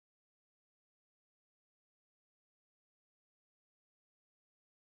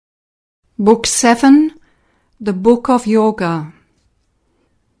Book 7, the Book of Yoga.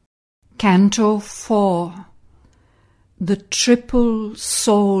 Canto 4, the Triple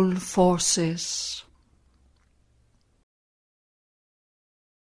Soul Forces.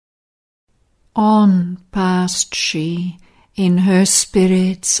 On passed she in her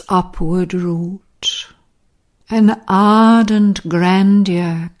spirit's upward route. An ardent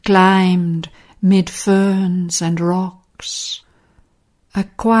grandeur climbed mid ferns and rocks. A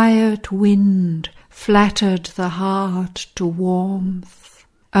quiet wind flattered the heart to warmth.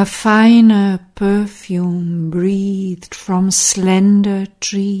 A finer perfume breathed from slender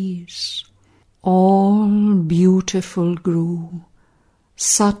trees. All beautiful grew,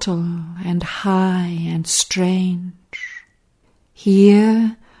 subtle and high and strange.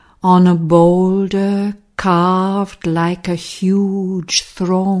 Here, on a boulder carved like a huge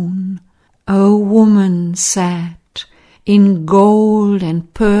throne, a woman sat in gold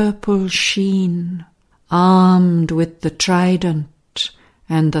and purple sheen, armed with the trident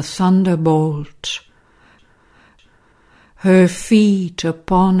and the thunderbolt. Her feet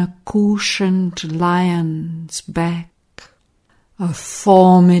upon a cushioned lion's back. A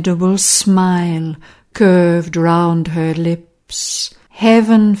formidable smile curved round her lips.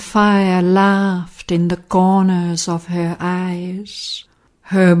 Heaven fire laughed in the corners of her eyes.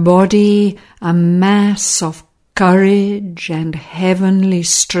 Her body a mass of courage and heavenly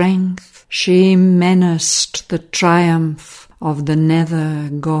strength, she menaced the triumph of the nether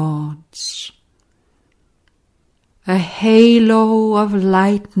gods. A halo of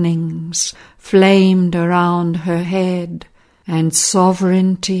lightnings flamed around her head, and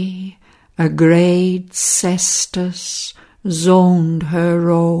sovereignty, a great cestus, zoned her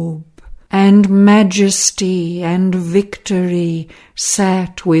robe, and majesty and victory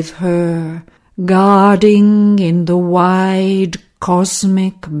sat with her, guarding in the wide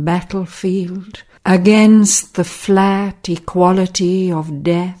cosmic battlefield against the flat equality of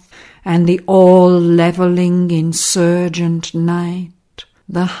death and the all-levelling insurgent night,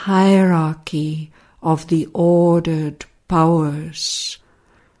 the hierarchy of the ordered powers.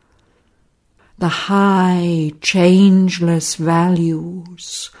 The high, changeless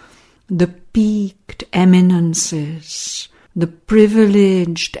values, the peaked eminences, the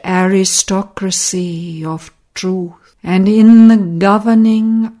privileged aristocracy of truth, and in the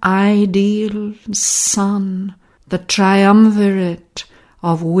governing ideal sun, the triumvirate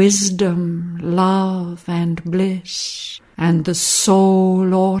of wisdom, love, and bliss, and the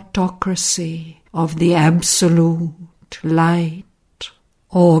sole autocracy of the absolute light.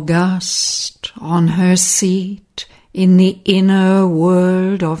 August on her seat in the inner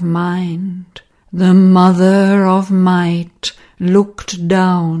world of mind, the Mother of Might looked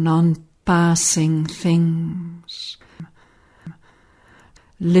down on passing things,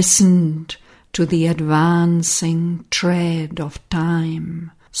 listened to the advancing tread of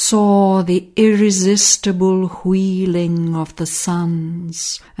time, saw the irresistible wheeling of the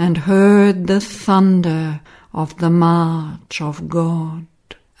suns, and heard the thunder of the march of God.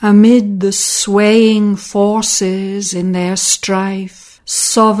 Amid the swaying forces in their strife,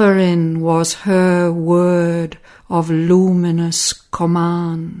 sovereign was her word of luminous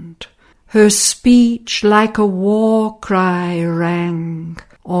command. Her speech like a war cry rang,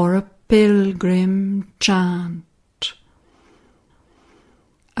 or a pilgrim chant.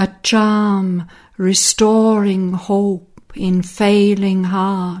 A charm restoring hope in failing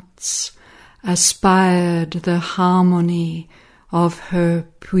hearts aspired the harmony of her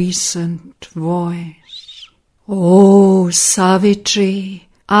puissant voice. O Savitri,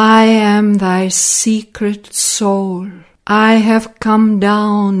 I am thy secret soul. I have come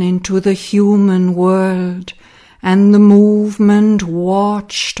down into the human world, and the movement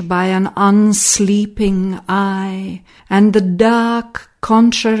watched by an unsleeping eye, and the dark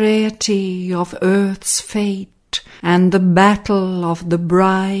contrariety of earth's fate, and the battle of the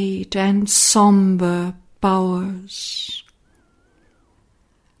bright and sombre powers.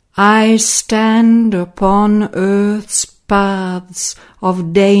 I stand upon earth's paths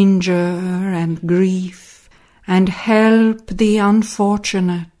of danger and grief, and help the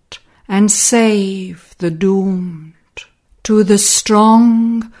unfortunate, and save the doomed. To the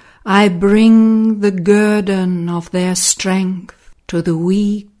strong I bring the guerdon of their strength, to the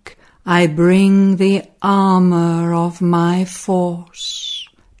weak I bring the armour of my force.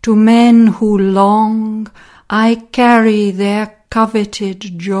 To men who long I carry their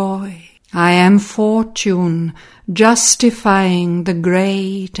coveted joy. I am fortune, justifying the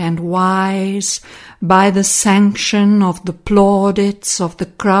great and wise by the sanction of the plaudits of the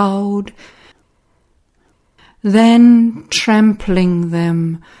crowd, then trampling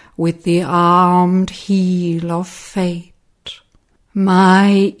them with the armed heel of fate.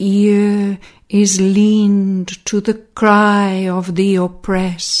 My ear is leaned to the cry of the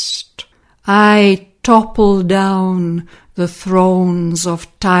oppressed. I topple down the thrones of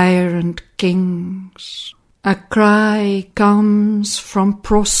tyrant kings. A cry comes from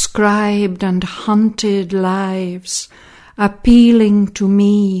proscribed and hunted lives, appealing to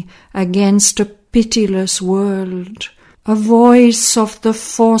me against a pitiless world, a voice of the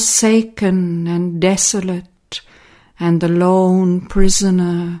forsaken and desolate, and the lone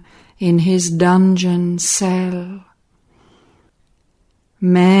prisoner in his dungeon cell.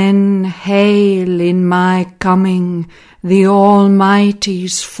 Men hail in my coming the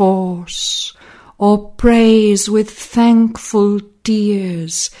Almighty's force, or praise with thankful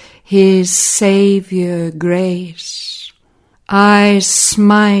tears his Saviour grace. I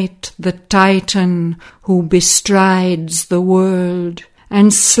smite the Titan who bestrides the world,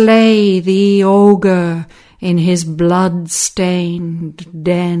 and slay the ogre in his blood-stained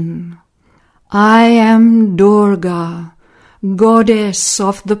den. I am Durga, goddess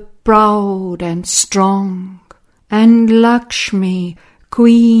of the proud and strong, and Lakshmi,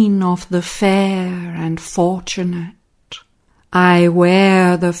 queen of the fair and fortunate. I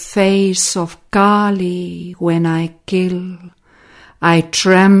wear the face of Kali when I kill. I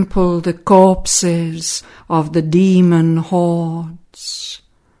trample the corpses of the demon hordes.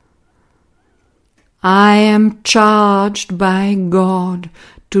 I am charged by God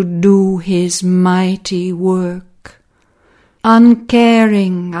to do his mighty work.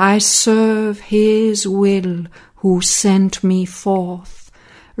 Uncaring, I serve his will who sent me forth,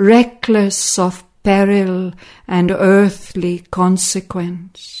 reckless of peril and earthly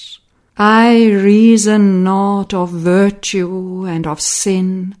consequence. I reason not of virtue and of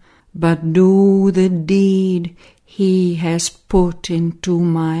sin, but do the deed he has put into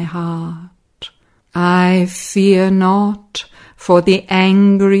my heart. I fear not for the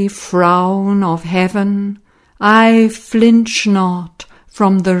angry frown of heaven. I flinch not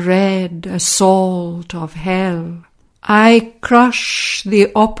from the red assault of hell. I crush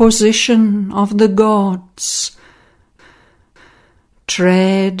the opposition of the gods,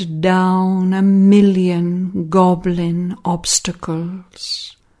 tread down 1,000,000 goblin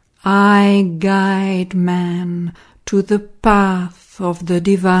obstacles. I guide man to the path of the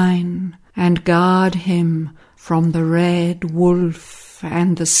divine, and guard him from the red wolf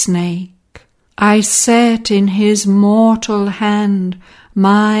and the snake. I set in his mortal hand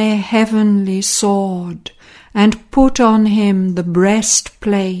my heavenly sword, and put on him the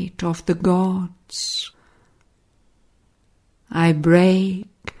breastplate of the gods. I break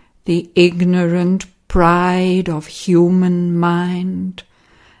the ignorant pride of human mind,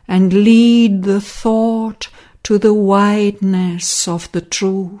 and lead the thought to the wideness of the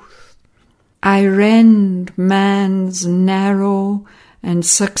truth. I rend man's narrow and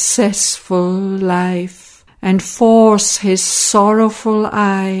successful life, and force his sorrowful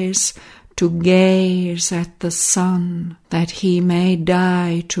eyes to gaze at the sun, that he may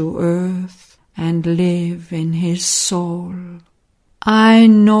die to earth and live in his soul. I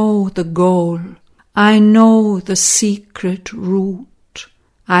know the goal, I know the secret route.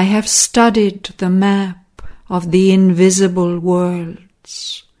 I have studied the map of the invisible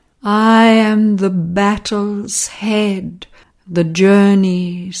worlds. I am the battle's head, the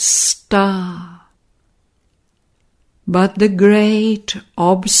journey's star. But the great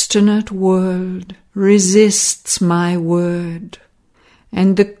obstinate world resists my word,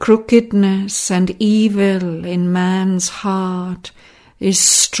 and the crookedness and evil in man's heart is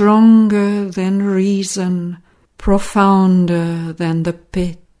stronger than reason, profounder than the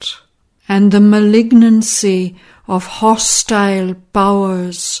pit, and the malignancy of hostile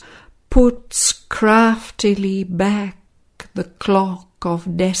powers puts craftily back the clock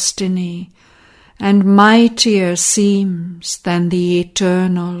of destiny, and mightier seems than the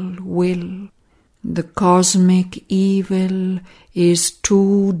eternal will. The cosmic evil is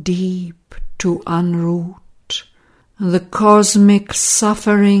too deep to unroot. The cosmic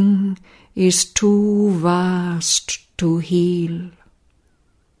suffering is too vast to heal.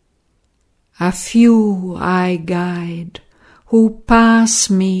 A few I guide, who pass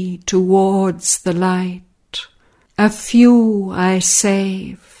me towards the light. A few I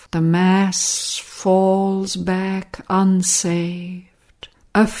save, the mass falls back unsaved.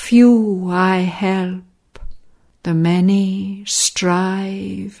 A few I help, the many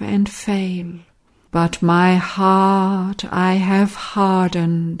strive and fail. But my heart I have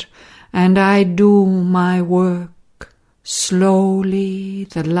hardened, and I do my work. Slowly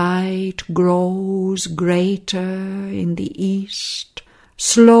the light grows greater in the east.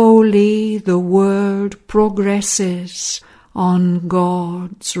 Slowly the world progresses on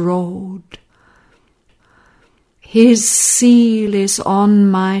God's road. His seal is on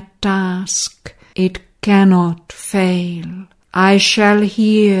my task, it cannot fail. I shall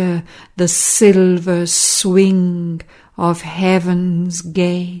hear the silver swing of heaven's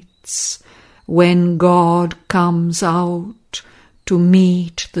gates when God comes out to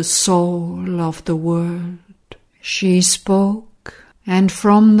meet the soul of the world. She spoke, and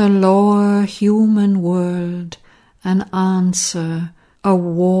from the lower human world an answer, a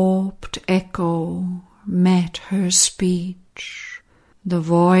warped echo, met her speech. The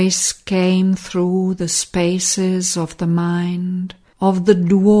voice came through the spaces of the mind of the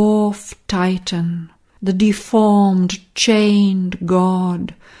dwarf Titan, the deformed, chained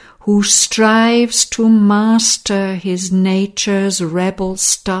God, who strives to master his nature's rebel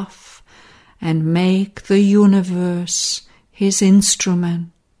stuff and make the universe his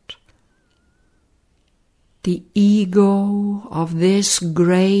instrument. The ego of this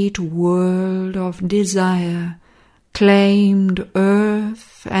great world of desire claimed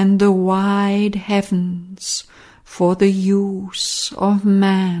earth and the wide heavens for the use of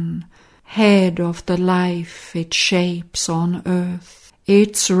man, head of the life it shapes on earth,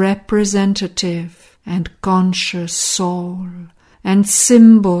 its representative and conscious soul, and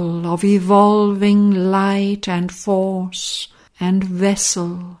symbol of evolving light and force, and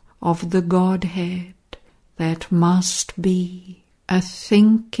vessel of the Godhead that must be a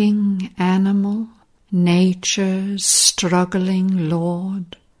thinking animal, nature's struggling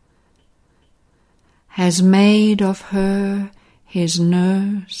lord, has made of her his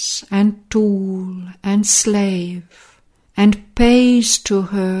nurse and tool and slave, and pays to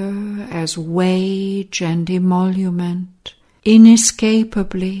her as wage and emolument,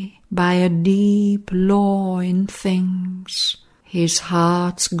 inescapably by a deep law in things, his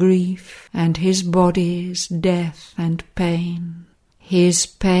heart's grief and his body's death and pain. His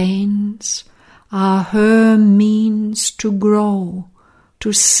pains are her means to grow,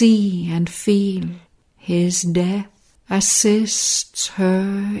 to see and feel. His death assists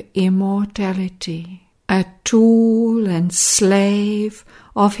her immortality, a tool and slave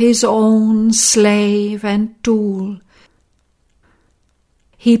of his own slave and tool.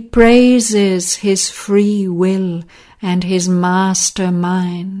 He praises his free will and his master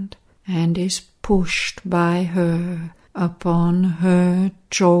mind, and is pushed by her upon her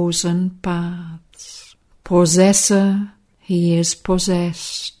chosen paths. Possessor, he is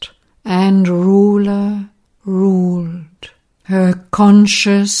possessed, and ruler, ruled. Her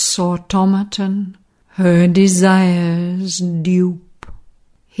conscious automaton, her desires dupe.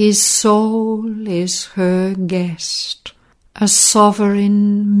 His soul is her guest, a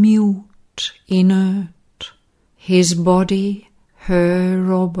sovereign mute, inert. His body, her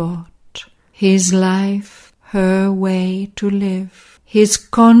robot. His life, her way to live. His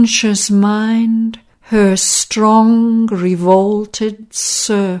conscious mind, her strong, revolted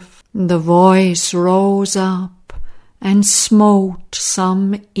serf. The voice rose up and smote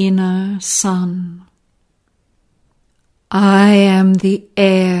some inner sun. I am the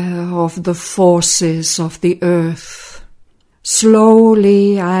heir of the forces of the earth.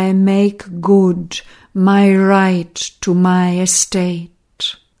 Slowly I make good my right to my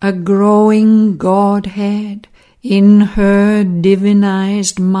estate. A growing Godhead, in her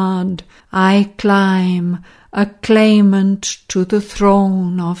divinized mud, I climb, a claimant to the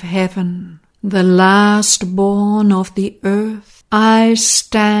throne of heaven. The last born of the earth, I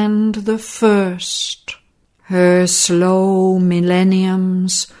stand the first. Her slow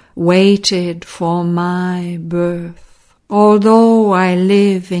millenniums waited for my birth. Although I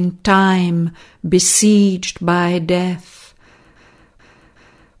live in time besieged by death,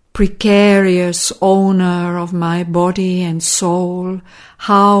 precarious owner of my body and soul,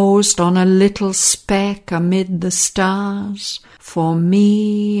 housed on a little speck amid the stars, for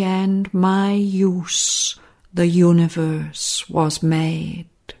me and my use the universe was made.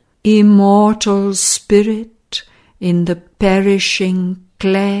 Immortal spirit in the perishing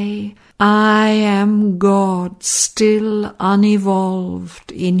clay, I am God still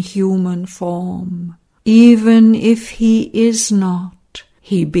unevolved in human form. Even if he is not,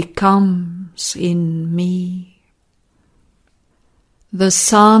 he becomes in me. The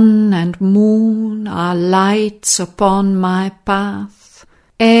sun and moon are lights upon my path.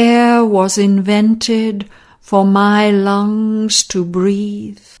 Air was invented for my lungs to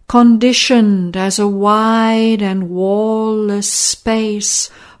breathe, conditioned as a wide and wall-less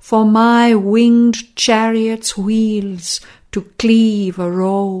space for my winged chariot's wheels to cleave a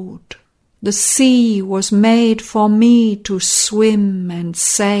road. The sea was made for me to swim and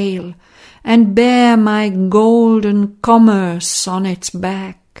sail, and bear my golden commerce on its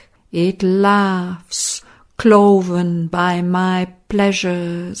back. It laughs, cloven by my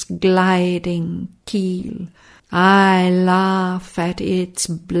pleasure's gliding keel. I laugh at its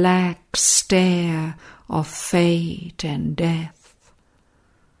black stare of fate and death.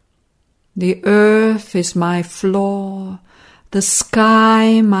 The earth is my floor, the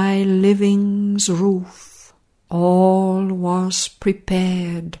sky my living's roof. All was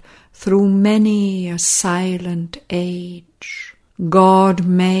prepared through many a silent age. God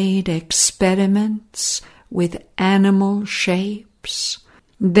made experiments with animal shapes.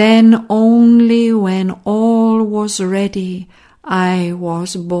 Then only when all was ready I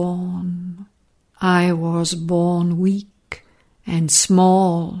was born. I was born weak and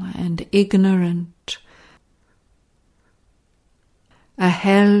small and ignorant, a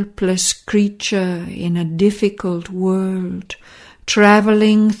helpless creature in a difficult world,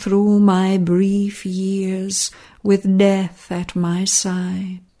 travelling through my brief years with death at my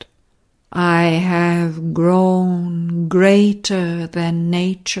side. I have grown greater than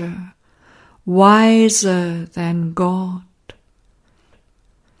nature, wiser than God.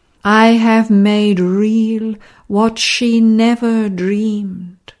 I have made real what she never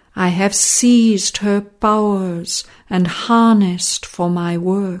dreamed. I have seized her powers and harnessed for my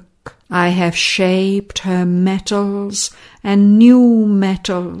work. I have shaped her metals and new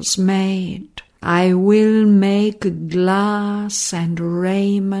metals made. I will make glass and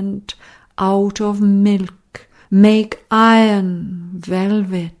raiment out of milk, make iron,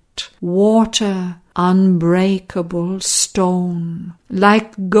 velvet, water, unbreakable stone.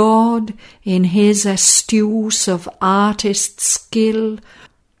 Like God in his astuce of artist's skill,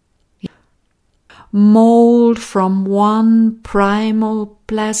 mould from one primal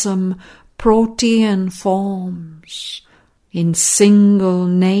plasm protean forms, in single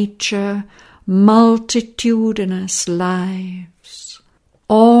nature multitudinous lives.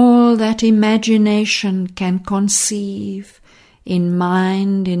 All that imagination can conceive, in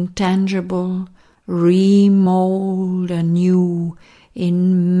mind intangible, remould anew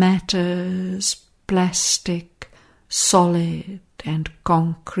in matters plastic, solid and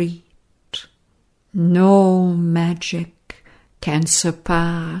concrete. No magic can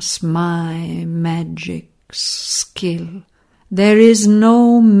surpass my magic's skill. There is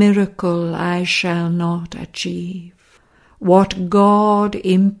no miracle I shall not achieve. What God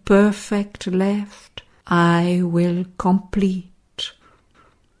imperfect left, I will complete.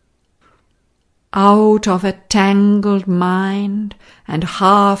 Out of a tangled mind and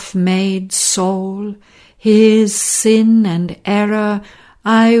half-made soul, his sin and error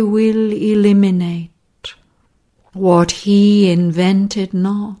I will eliminate. What he invented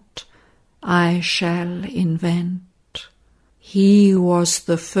not, I shall invent. He was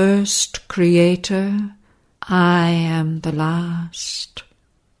the first creator, I am the last.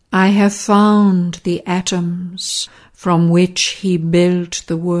 I have found the atoms from which he built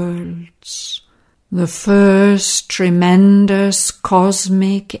the worlds. The first tremendous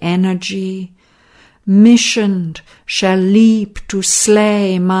cosmic energy, missioned, shall leap to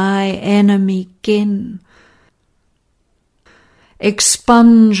slay my enemy kin,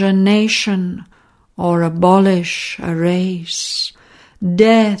 expunge a nation or abolish a race,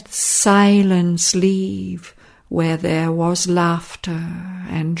 death's silence leave where there was laughter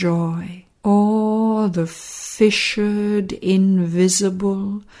and joy. Or the fissured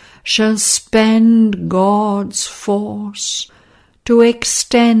invisible shall spend God's force to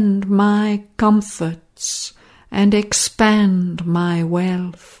extend my comforts and expand my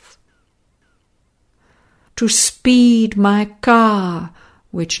wealth, to speed my car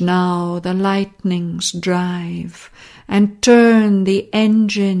which now the lightnings drive, and turn the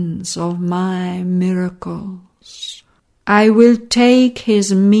engines of my miracles. I will take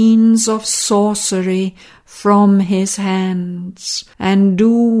his means of sorcery from his hands, and do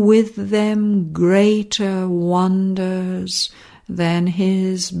with them greater wonders than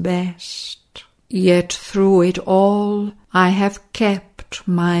his best. Yet through it all I have kept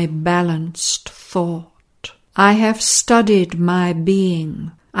my balanced thought. I have studied my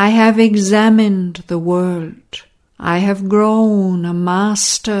being. I have examined the world. I have grown a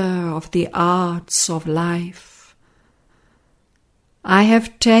master of the arts of life. I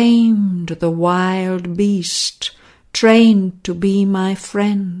have tamed the wild beast, trained to be my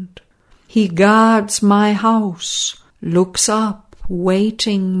friend. He guards my house, looks up,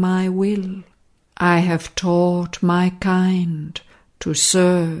 waiting my will. I have taught my kind to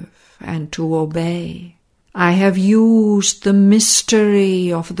serve and to obey. I have used the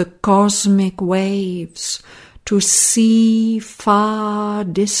mystery of the cosmic waves to see far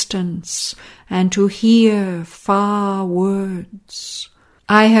distance and to hear far words.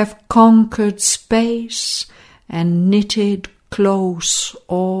 I have conquered space and knitted close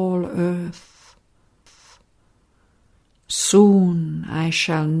all earth. Soon I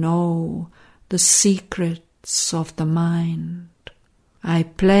shall know the secrets of the mind. I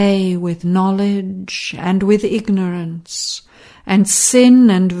play with knowledge and with ignorance, and sin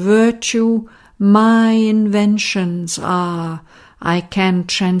and virtue my inventions are. I can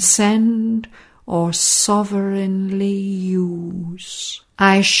transcend or sovereignly use.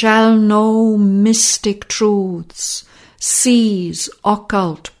 I shall know mystic truths, seize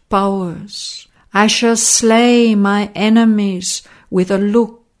occult powers. I shall slay my enemies with a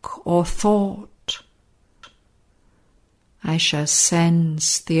look or thought. I shall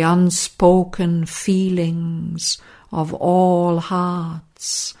sense the unspoken feelings of all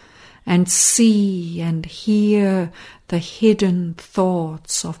hearts, and see and hear the hidden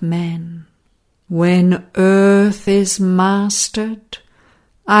thoughts of men. When earth is mastered,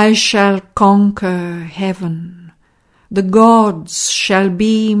 I shall conquer heaven. The gods shall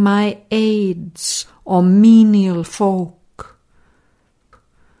be my aids or menial folk.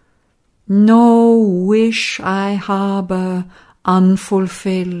 No wish I harbour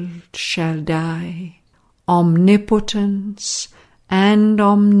unfulfilled shall die. Omnipotence and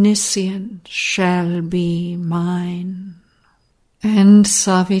omniscience shall be mine. And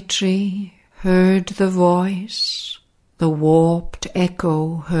Savitri heard the voice, the warped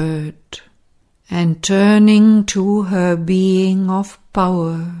echo heard, and turning to her being of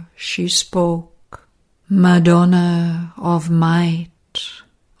power she spoke. Madonna of might,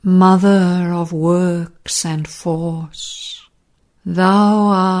 Mother of works and force, thou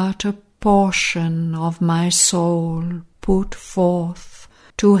art a portion of my soul put forth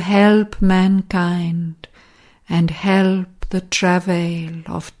to help mankind and help the travail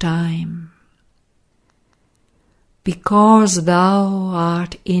of time. Because thou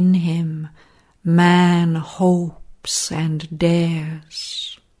art in him, man hopes and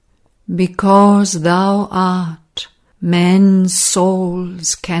dares. Because thou art, men's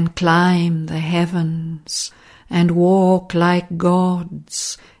souls can climb the heavens and walk like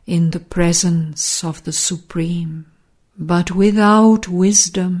gods in the presence of the Supreme. But without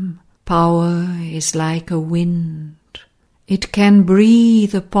wisdom, power is like a wind. It can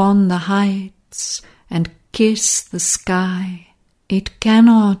breathe upon the heights and kiss the sky. It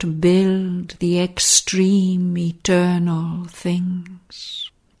cannot build the extreme eternal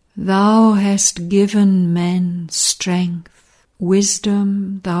things. Thou hast given men strength,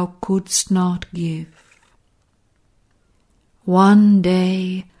 wisdom thou couldst not give. One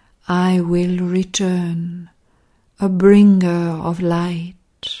day I will return, a bringer of light.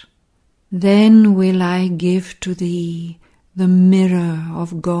 Then will I give to thee the mirror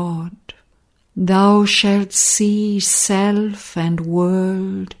of God. Thou shalt see self and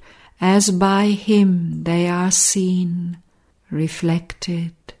world as by him they are seen,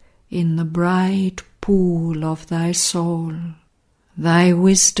 reflected in the bright pool of thy soul. Thy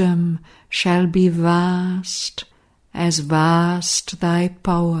wisdom shall be vast, as vast thy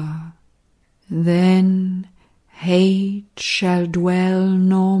power. Then hate shall dwell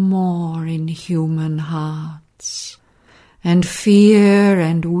no more in human hearts, and fear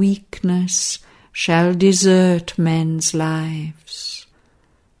and weakness shall desert men's lives.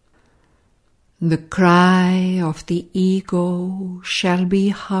 The cry of the ego shall be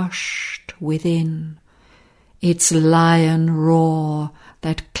hushed within, its lion roar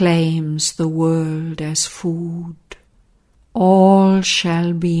that claims the world as food. All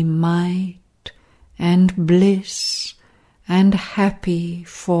shall be might and bliss and happy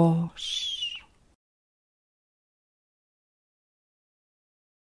force.